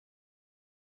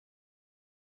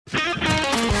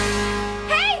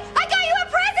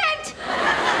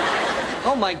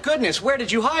my goodness, where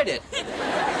did you hide it?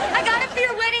 I got it for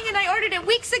your wedding, and I ordered it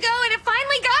weeks ago, and it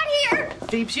finally got here.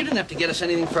 Phoebes, you didn't have to get us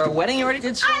anything for our wedding. You already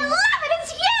did so. I love it.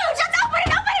 It's huge. Let's open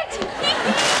it. Open it.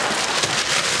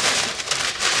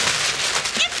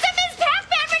 It's the Ms. Pac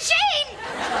Man machine.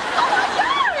 Oh, my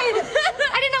God.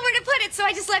 I didn't know where to put it, so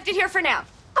I just left it here for now.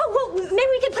 Oh, well, maybe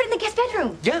we could put it in the guest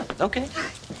bedroom. Yeah, okay.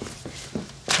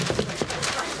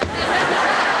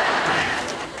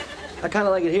 I kind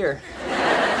of like it here.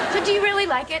 So do you really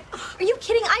like it? Are you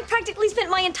kidding? I practically spent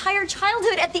my entire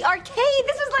childhood at the arcade.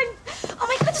 This was like, oh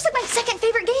my God, this is like my second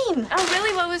favorite game. Oh,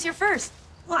 really? What was your first?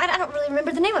 Well, I don't really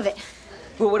remember the name of it.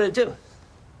 Well, what did it do?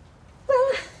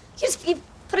 Well, you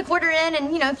put a quarter in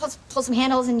and, you know, pull some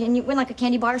handles and you win like a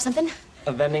candy bar or something.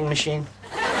 A vending machine?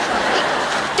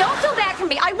 Don't feel bad for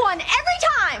me. I won every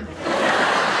time.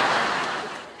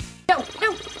 No.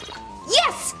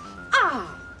 Yes!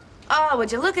 Oh,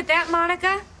 would you look at that,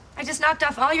 Monica? I just knocked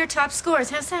off all your top scores.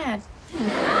 How sad.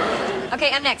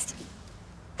 Okay, I'm next.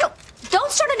 No,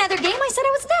 don't start another game. I said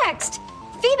I was next.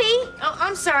 Phoebe. Oh,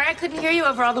 I'm sorry. I couldn't hear you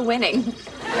over all the winning.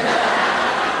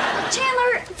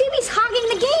 Chandler, Phoebe's hogging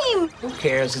the game. Who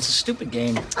cares? It's a stupid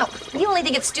game. Oh, you only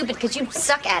think it's stupid because you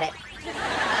suck at it.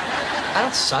 I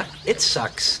don't suck. It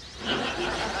sucks.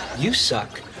 You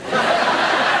suck.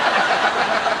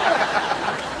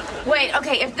 Wait,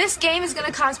 okay, if this game is going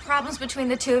to cause problems between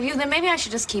the two of you, then maybe I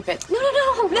should just keep it. No,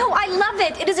 I love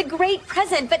it. It is a great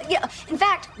present. But, yeah, in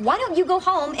fact, why don't you go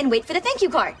home and wait for the thank you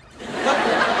card?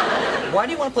 Why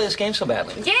do you want to play this game so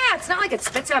badly? Yeah, it's not like it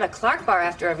spits out a Clark bar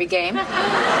after every game. Okay,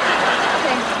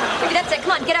 maybe that's it.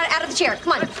 Come on, get out of the chair.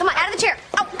 Come on, out of the chair.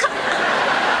 Oh, come.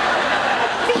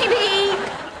 Phoebe.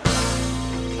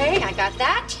 Okay, I got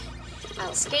that.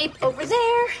 I'll escape over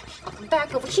there. I'll come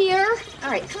back over here.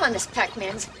 All right, come on, Miss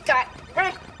Pac-Man's got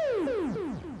right.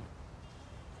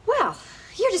 Well,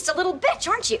 you're just a little bitch,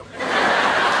 aren't you?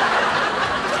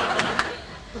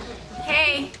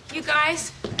 Hey, you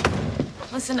guys.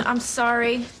 Listen, I'm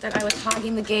sorry that I was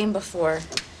hogging the game before.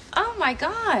 Oh, my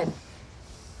God.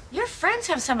 Your friends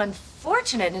have some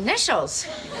unfortunate initials.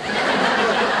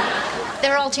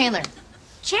 They're all Chandler.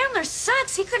 Chandler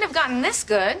sucks. He couldn't have gotten this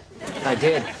good. I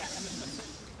did.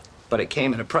 But it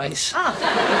came at a price. Oh.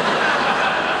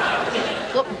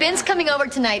 Well, Ben's coming over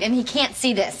tonight, and he can't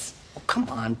see this. Oh, come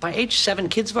on. By age 7,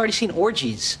 kids have already seen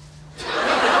orgies.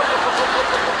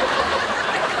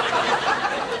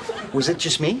 Was it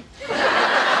just me?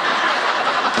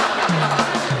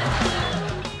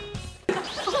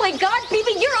 Oh, my God,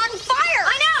 Phoebe, you're on fire!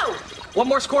 I know! One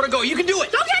more score to go. You can do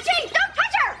it. Don't touch me! Don't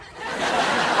touch her!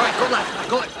 All right, go left.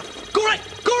 Go left.